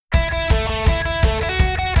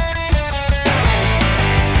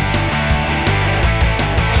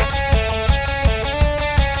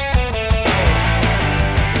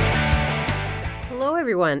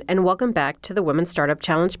everyone, and welcome back to the Women Startup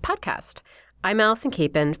Challenge podcast. I'm Allison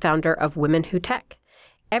Capon, founder of Women Who Tech.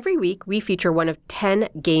 Every week, we feature one of 10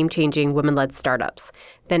 game-changing women-led startups.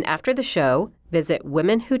 Then after the show, visit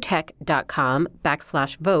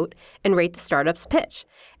womenwhotech.com/vote and rate the startup's pitch.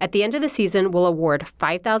 At the end of the season, we'll award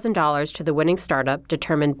 $5,000 to the winning startup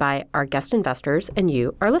determined by our guest investors and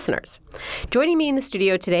you, our listeners. Joining me in the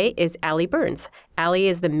studio today is Allie Burns. Allie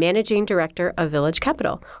is the managing director of Village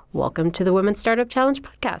Capital. Welcome to the Women Startup Challenge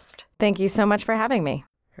podcast. Thank you so much for having me.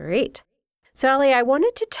 Great. So, Allie, I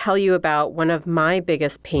wanted to tell you about one of my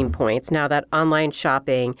biggest pain points now that online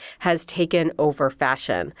shopping has taken over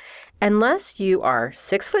fashion. Unless you are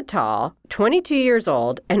 6 foot tall, 22 years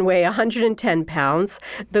old, and weigh 110 pounds,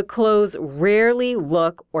 the clothes rarely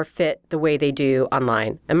look or fit the way they do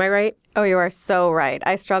online. Am I right? Oh, you are so right.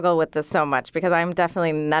 I struggle with this so much because I'm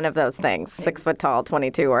definitely none of those things. 6 foot tall,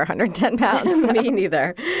 22, or 110 pounds. Me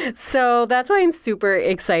neither. So that's why I'm super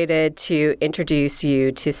excited to introduce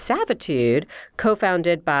you to Savitude,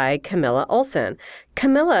 co-founded by Camilla Olson.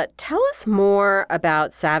 Camilla, tell us more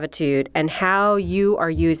about Savitude and how you are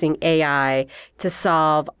using AI to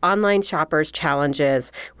solve online shoppers'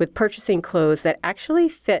 challenges with purchasing clothes that actually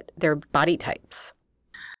fit their body types.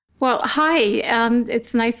 Well, hi.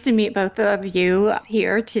 It's nice to meet both of you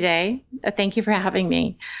here today. Thank you for having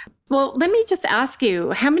me. Well, let me just ask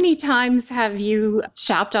you, how many times have you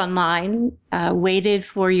shopped online, waited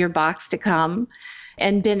for your box to come,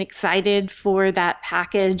 and been excited for that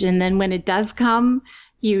package? And then when it does come,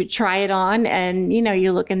 you try it on and,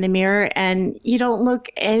 you look in the mirror and you don't look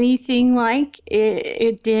anything like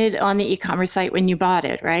it did on the e-commerce site when you bought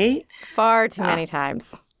it, right? Far too many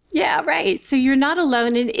times. Yeah, right. So you're not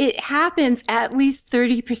alone. And it happens at least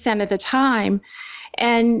 30% of the time.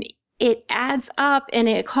 And it adds up and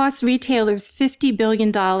it costs retailers $50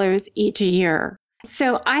 billion each year.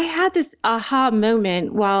 So I had this aha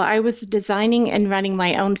moment while I was designing and running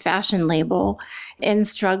my own fashion label and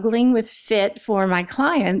struggling with fit for my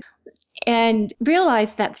clients, and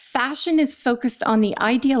realized that fashion is focused on the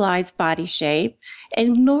idealized body shape,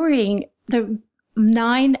 ignoring the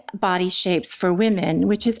 9 body shapes for women,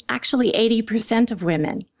 which is actually 80% of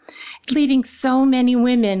women, leaving so many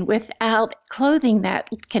women without clothing that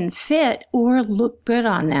can fit or look good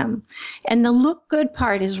on them. And the look good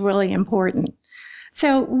part is really important.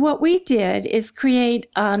 So what we did is create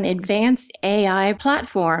an advanced AI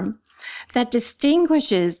platform that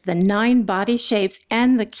distinguishes the 9 body shapes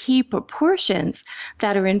and the key proportions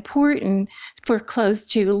that are important for clothes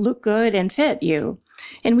to look good and fit you.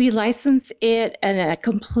 And we license it in a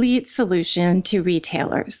complete solution to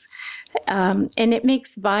retailers. And it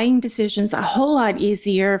makes buying decisions a whole lot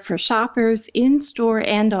easier for shoppers in store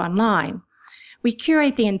and online. We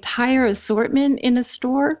curate the entire assortment in a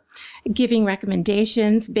store, giving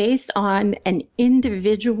recommendations based on an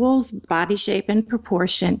individual's body shape and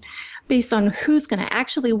proportion, based on who's going to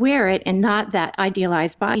actually wear it and not that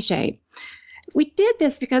idealized body shape. We did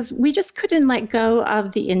this because we just couldn't let go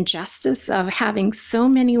of the injustice of having so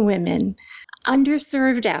many women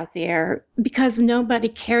underserved out there because nobody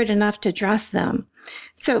cared enough to dress them.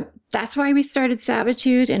 So that's why we started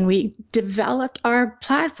Savitude, and we developed our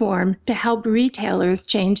platform to help retailers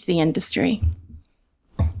change the industry.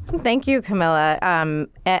 Thank you, Camilla. And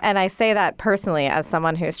I say that personally as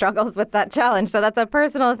someone who struggles with that challenge. So that's a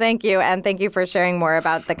personal thank you. And thank you for sharing more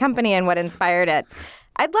about the company and what inspired it.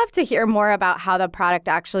 I'd love to hear more about how the product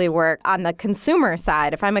actually works on the consumer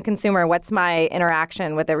side. If I'm a consumer, what's my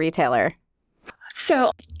interaction with a retailer?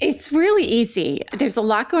 So it's really easy. There's a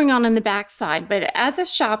lot going on the backside, but as a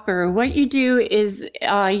shopper, what you do is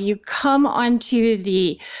you come onto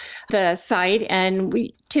the site, and we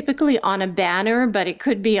typically on a banner, but it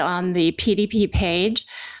could be on the PDP page,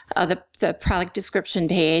 the product description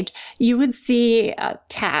page. You would see a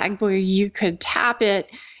tag where you could tap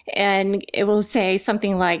it, and it will say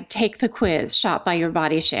something like, take the quiz, shop by your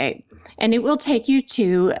body shape. And it will take you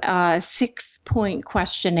to a 6-point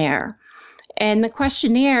questionnaire. And the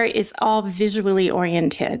questionnaire is all visually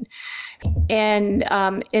oriented. And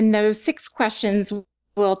in those 6 questions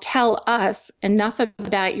will tell us enough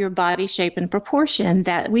about your body shape and proportion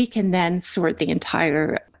that we can then sort the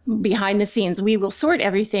entire behind the scenes. We will sort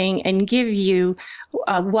everything and give you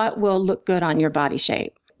what will look good on your body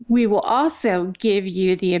shape. We will also give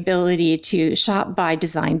you the ability to shop by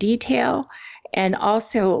design detail and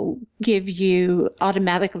also give you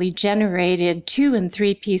automatically generated 2- and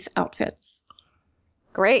 3-piece outfits.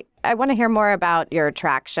 Great. I want to hear more about your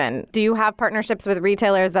traction. Do you have partnerships with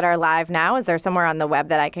retailers that are live now? Is there somewhere on the web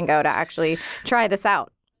that I can go to actually try this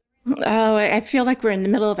out? Oh, I feel like we're in the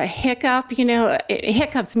middle of a hiccup.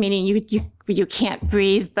 Hiccups meaning you can't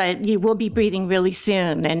breathe, but you will be breathing really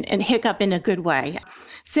soon, and hiccup in a good way.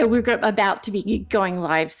 So we're about to be going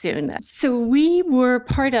live soon. So we were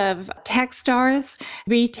part of Techstars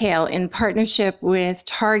Retail in partnership with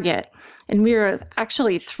Target. And we were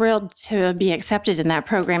actually thrilled to be accepted in that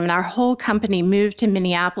program. And our whole company moved to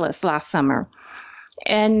Minneapolis last summer.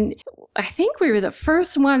 And I think we were the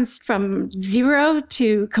first ones from zero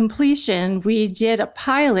to completion. We did a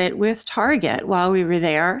pilot with Target while we were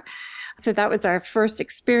there. So that was our first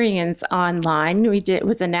experience online. It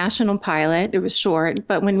was a national pilot. It was short,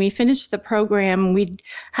 but when we finished the program, we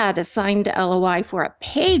had a signed LOI for a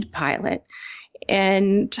paid pilot.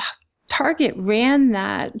 And Target ran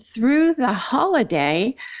that through the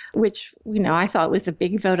holiday, which, I thought was a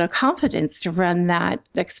big vote of confidence to run that,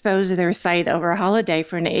 expose their site over a holiday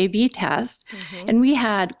for an A/B test. Mm-hmm. And we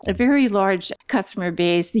had a very large customer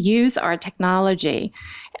base use our technology.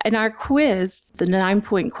 In our quiz, the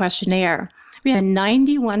 9-point questionnaire, we had a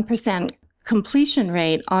 91% completion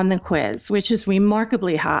rate on the quiz, which is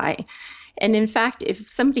remarkably high. And in fact, if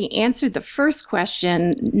somebody answered the first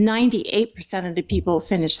question, 98% of the people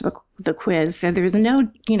finished the quiz. So there was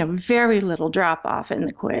very little drop off in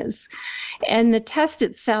the quiz. And the test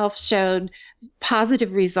itself showed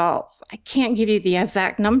positive results. I can't give you the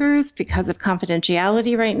exact numbers because of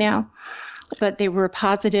confidentiality right now, but they were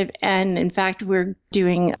positive. And in fact, we're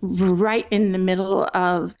doing right in the middle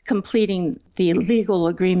of completing the legal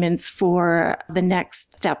agreements for the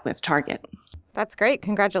next step with Target. That's great.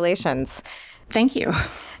 Congratulations. Thank you.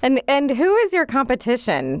 And who is your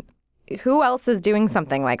competition? Who else is doing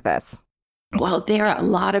something like this? Well, there are a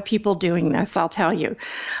lot of people doing this, I'll tell you.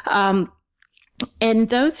 And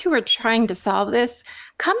those who are trying to solve this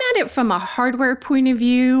come at it from a hardware point of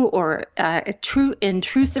view or a true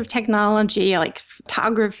intrusive technology like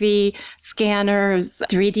photography, scanners,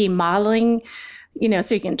 3D modeling,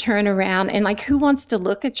 so you can turn around. And like, who wants to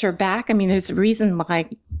look at your back? I mean, there's a reason why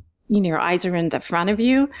your eyes are in the front of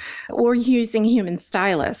you, or using human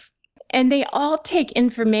stylists. And they all take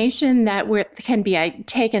information that can be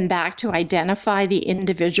taken back to identify the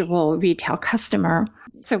individual retail customer.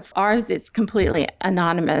 So ours is completely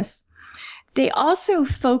anonymous. They also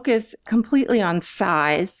focus completely on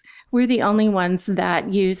size. We're the only ones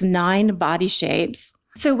that use 9 body shapes.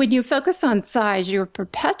 So when you focus on size, you're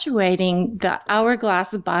perpetuating the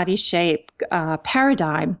hourglass body shape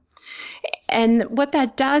paradigm. And what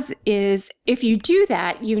that does is, if you do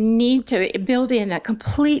that, you need to build in a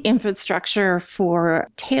complete infrastructure for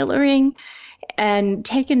tailoring and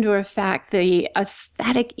take into effect the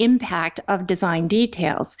aesthetic impact of design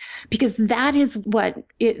details, because that is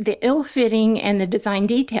the ill-fitting and the design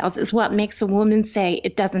details is what makes a woman say,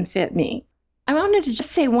 it doesn't fit me. I wanted to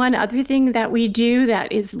just say one other thing that we do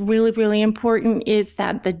that is really, really important is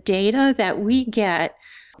that the data that we get,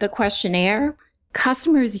 the questionnaire,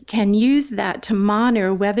 customers can use that to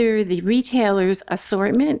monitor whether the retailer's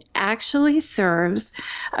assortment actually serves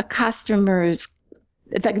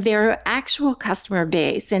their actual customer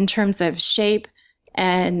base in terms of shape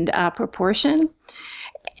and proportion.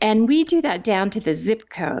 And we do that down to the zip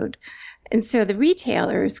code. And so the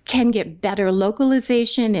retailers can get better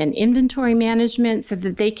localization and inventory management so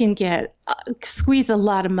that they can squeeze a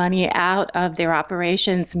lot of money out of their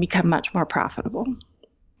operations and become much more profitable.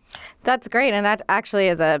 That's great. And that actually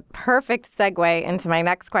is a perfect segue into my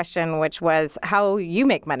next question, which was how you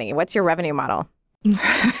make money. What's your revenue model?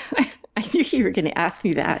 I knew you were going to ask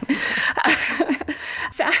me that.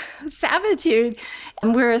 Savitude,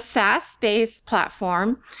 we're a SaaS-based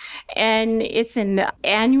platform, and it's an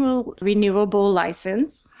annual renewable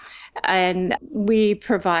license. And we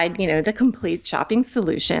provide, the complete shopping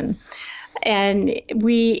solution. And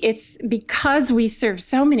it's because we serve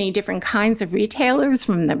so many different kinds of retailers,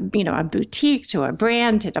 from a boutique to a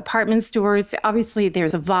brand to department stores. Obviously,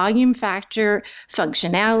 there's a volume factor,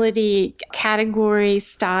 functionality, category,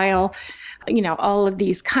 style, all of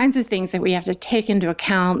these kinds of things that we have to take into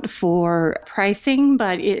account for pricing.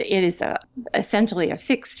 But it is essentially a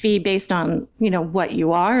fixed fee based on, what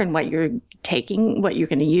you are and what you're taking, what you're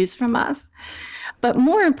going to use from us. But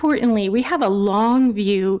more importantly, we have a long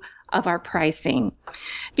view of our pricing,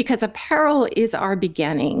 because apparel is our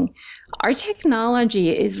beginning. Our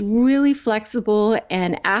technology is really flexible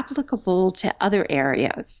and applicable to other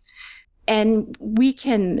areas. And we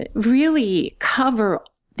can really cover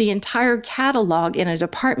the entire catalog in a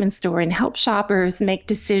department store and help shoppers make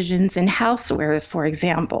decisions in housewares, for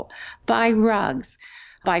example, buy rugs,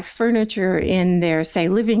 buy furniture in their, say,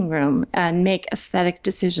 living room, and make aesthetic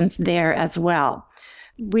decisions there as well.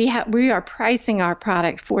 we are pricing our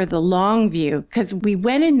product for the long view because we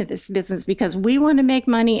went into this business because we want to make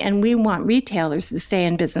money and we want retailers to stay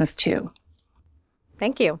in business too.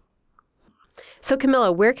 Thank you. So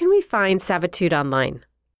Camilla, where can we find Savitude online?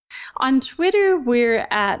 On Twitter, we're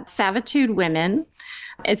at Savitude Women.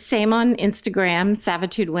 It's same on Instagram,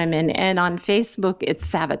 Savitude Women, and on Facebook, it's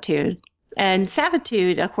Savitude. And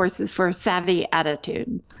Savitude, of course, is for savvy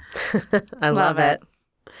attitude. I love it.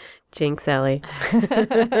 Jinx, Ellie.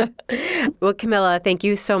 Well, Camilla, thank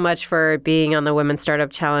you so much for being on the Women Startup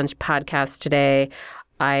Challenge podcast today.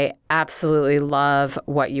 I absolutely love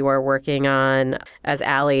what you are working on. As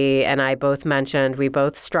Allie and I both mentioned, we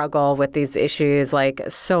both struggle with these issues like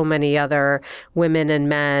so many other women and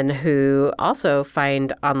men who also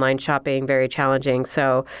find online shopping very challenging.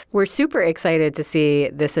 So we're super excited to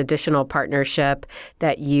see this additional partnership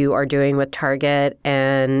that you are doing with Target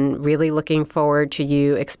and really looking forward to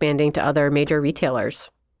you expanding to other major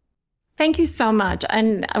retailers. Thank you so much.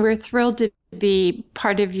 And we're thrilled to be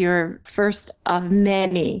part of your first of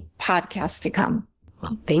many podcasts to come.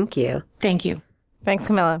 Well, thank you. Thank you. Thanks,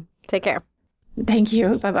 Camilla. Take care. Thank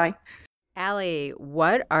you. Bye-bye. Allie,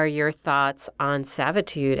 what are your thoughts on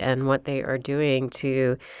Savitude and what they are doing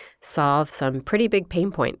to solve some pretty big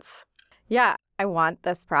pain points? Yeah, I want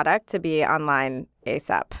this product to be online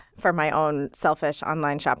ASAP for my own selfish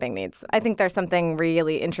online shopping needs. I think there's something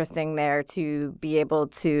really interesting there to be able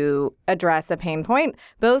to address a pain point,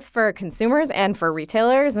 both for consumers and for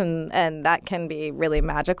retailers, and that can be really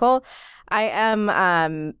magical. I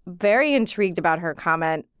am very intrigued about her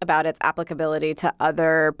comment about its applicability to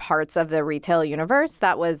other parts of the retail universe.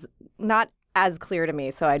 That was not as clear to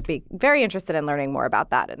me, so I'd be very interested in learning more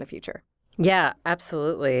about that in the future. Yeah,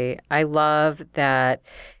 absolutely. I love that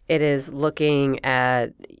it is looking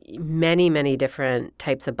at many, many different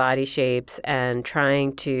types of body shapes and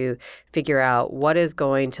trying to figure out what is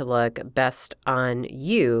going to look best on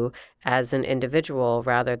you as an individual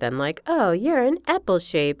rather than like, oh, you're an apple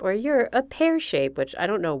shape or you're a pear shape, which I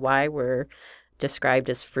don't know why we're described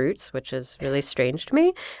as fruits, which is really strange to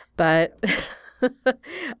me. But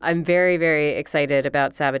I'm very, very excited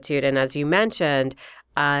about Savitude. And as you mentioned,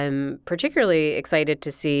 I'm particularly excited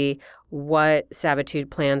to see what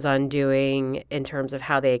Savitude plans on doing in terms of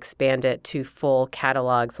how they expand it to full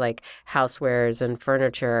catalogs like housewares and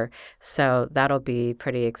furniture. So that'll be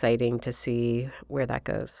pretty exciting to see where that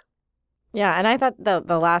goes. Yeah, and I thought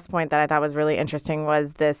the last point that I thought was really interesting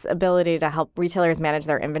was this ability to help retailers manage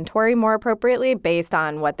their inventory more appropriately based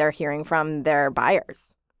on what they're hearing from their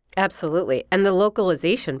buyers. Absolutely. And the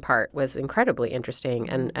localization part was incredibly interesting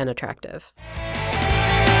and attractive.